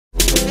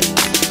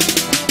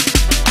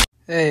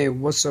Hey,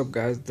 what's up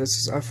guys, this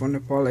is iPhone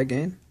Nepal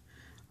again.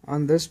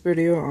 On this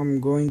video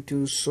I'm going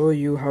to show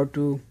you how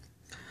to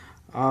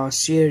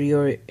share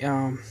your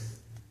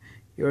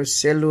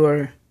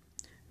cellular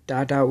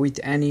data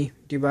with any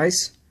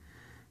device.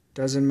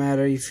 Doesn't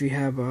matter if you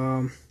have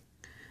iPhone,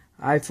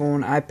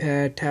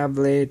 iPad,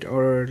 tablet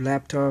or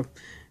laptop,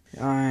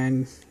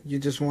 and you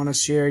just want to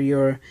share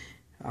your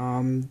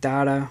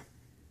data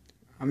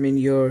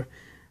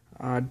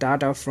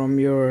data from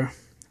your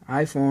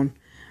iPhone.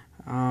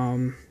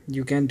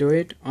 You can do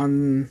it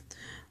on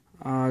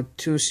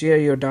to share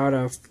your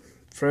data.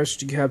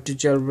 First you have to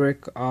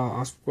jailbreak,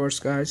 of course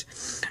guys.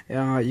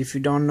 If you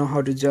don't know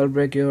how to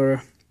jailbreak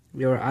your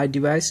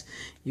iDevice,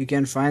 you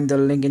can find the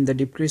link in the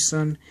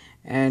description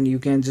and you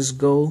can just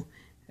go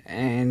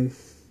and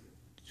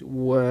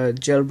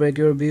jailbreak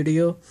your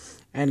video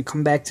and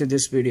come back to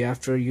this video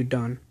after you're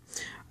done.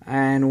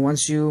 And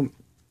once you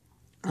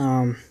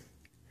have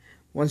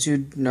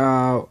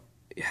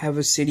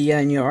a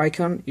Cydia in your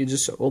icon, you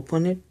just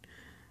open it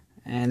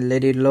and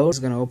let it load. It's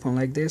gonna open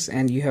like this,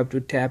 and you have to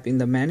tap in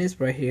the menus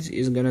right here.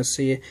 It's gonna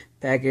say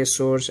package,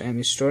 source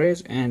and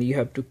storage, and you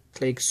have to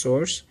click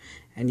source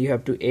and you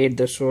have to add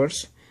the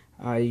source.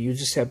 You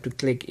just have to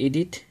click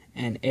edit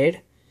and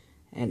add,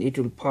 and it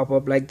will pop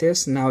up like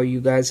this. Now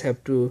you guys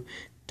have to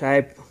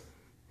type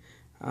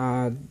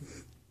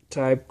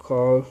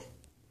call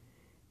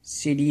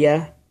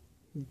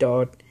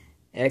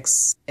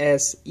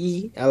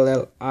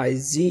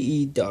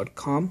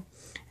cydia.xsellize.com,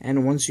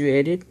 and once you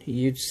add it,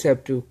 you just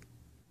have to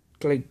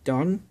click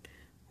done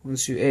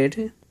once you add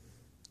it.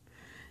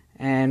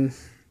 And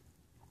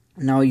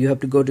now you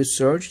have to go to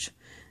search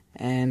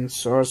and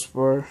search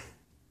for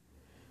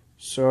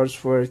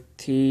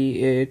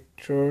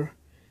TetherMe.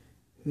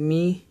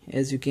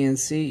 As you can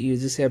see, you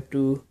just have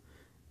to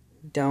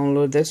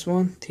download this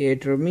one,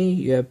 TetherMe.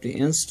 You have to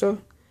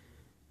install,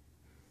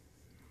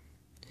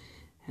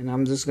 and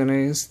I'm just gonna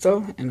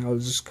install and I'll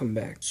just come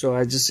back. So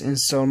I just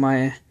install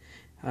my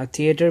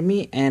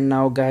TetherMe, and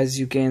now guys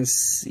you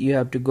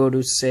have to go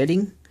to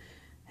setting,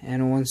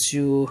 and once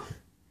you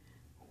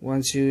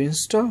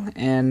install,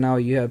 and now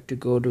you have to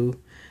go to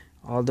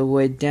all the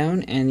way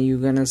down and you're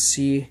gonna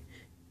see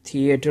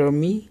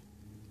TetherMe.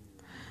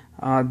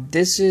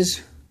 This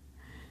is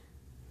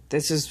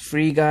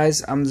free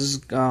guys. I'm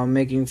just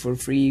making for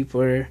free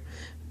for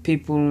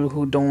people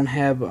who don't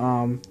have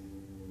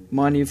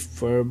money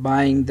for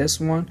buying this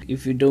one.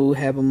 If you do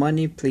have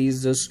money,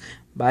 please just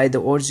buy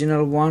the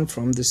original one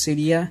from the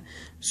Cydia,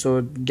 so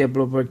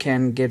developer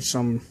can get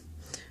some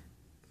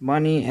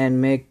money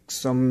and make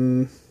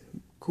some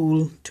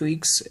cool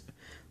tweaks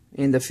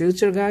in the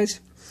future guys.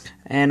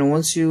 And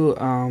once you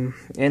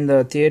in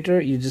the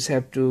theater, you just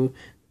have to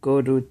go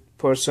to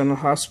personal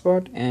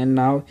hotspot, and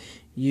now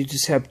you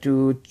just have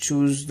to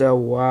choose the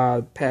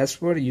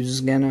password. You're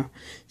just gonna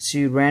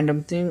see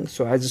random thing,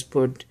 so I just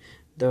put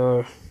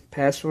the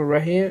password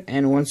right here,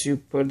 and once you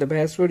put the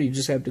password, you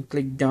just have to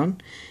click done.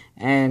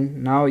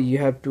 And now you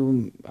have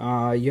to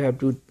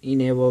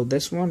enable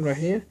this one right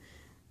here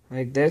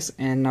like this,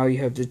 and now you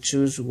have to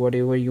choose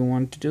whatever you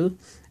want to do.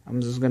 I'm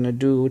just gonna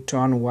do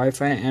turn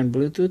Wi-Fi and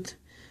Bluetooth,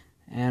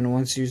 and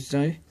once you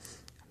say,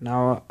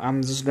 now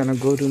I'm just gonna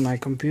go to my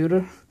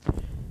computer.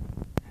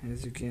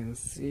 As you can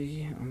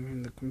see, I'm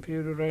in the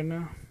computer right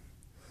now,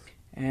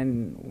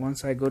 and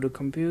once I go to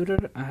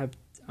computer,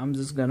 I'm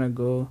just gonna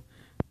go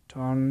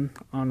turn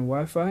on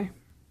Wi-Fi.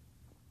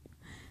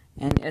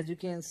 And as you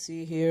can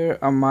see here,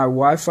 my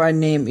Wi-Fi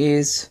name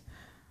is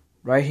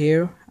right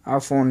here,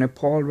 iPhone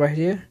Nepal right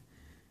here.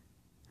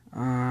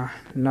 Now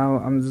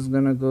I'm just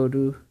gonna go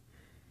to,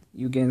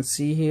 you can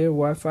see here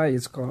Wi-Fi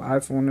is called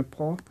iPhone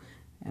Nepal,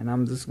 and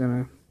I'm just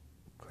gonna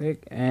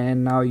click,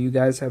 and now you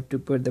guys have to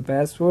put the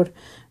password.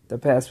 The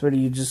password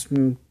you just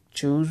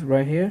choose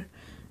right here.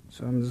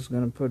 So I'm just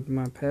gonna put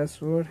my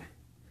password.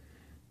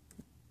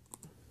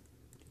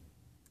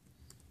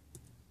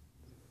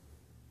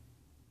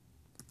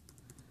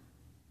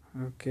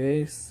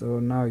 Okay,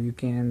 so now you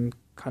can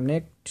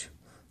connect,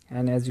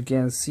 and as you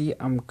can see,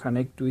 I'm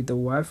connected with the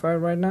Wi-Fi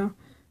right now.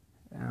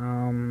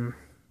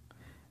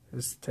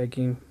 It's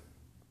taking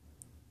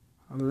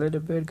a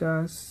little bit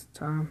guys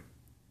time,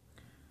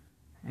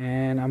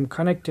 and I'm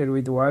connected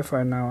with the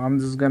Wi-Fi now. I'm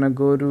just gonna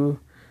go to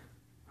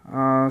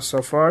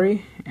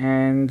Safari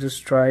and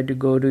just try to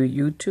go to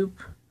YouTube.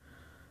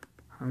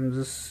 I'm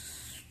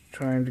just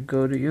trying to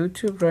go to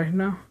YouTube right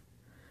now.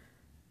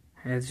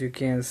 As you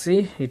can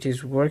see, it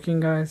is working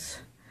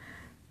guys.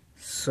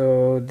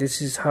 So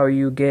this is how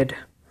you get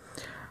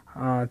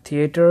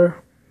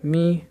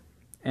TetherMe,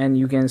 and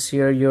you can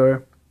share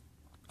your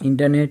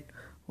internet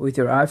with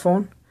your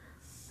iPhone,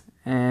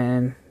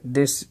 and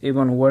this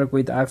even work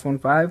with iPhone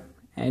 5,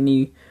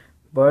 any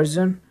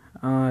version,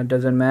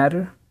 doesn't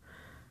matter,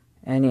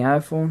 any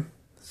iPhone.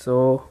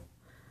 So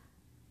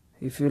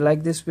if you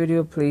like this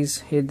video,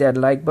 please hit that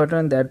like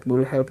button. That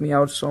will help me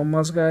out so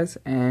much guys,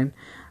 and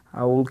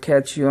I will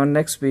catch you on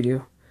next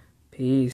video. Peace.